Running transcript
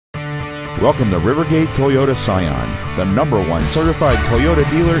Welcome to Rivergate Toyota Scion, the #1 certified Toyota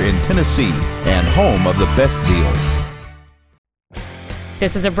dealer in Tennessee and home of the best deal.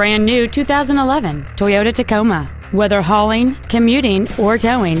 This is a brand new 2011 Toyota Tacoma. Whether hauling, commuting, or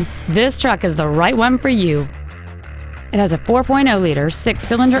towing, this truck is the right one for you. It has a 4.0-liter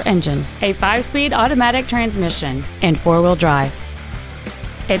six-cylinder engine, a 5-speed automatic transmission, and 4-wheel drive.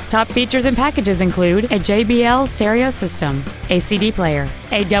 Its top features and packages include a JBL stereo system, a CD player,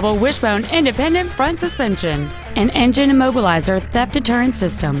 a double wishbone independent front suspension, an engine immobilizer theft deterrent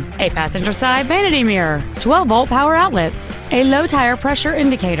system, a passenger side vanity mirror, 12-volt power outlets, a low tire pressure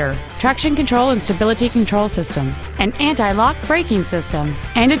indicator, traction control and stability control systems, an anti-lock braking system,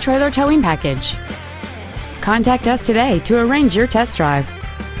 and a trailer towing package. Contact us today to arrange your test drive.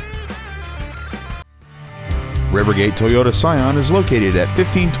 Rivergate Toyota Scion is located at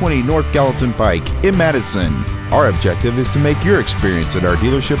 1520 North Gallatin Pike in Madison. Our objective is to make your experience at our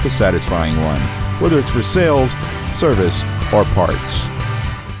dealership a satisfying one, whether it's for sales, service, or parts.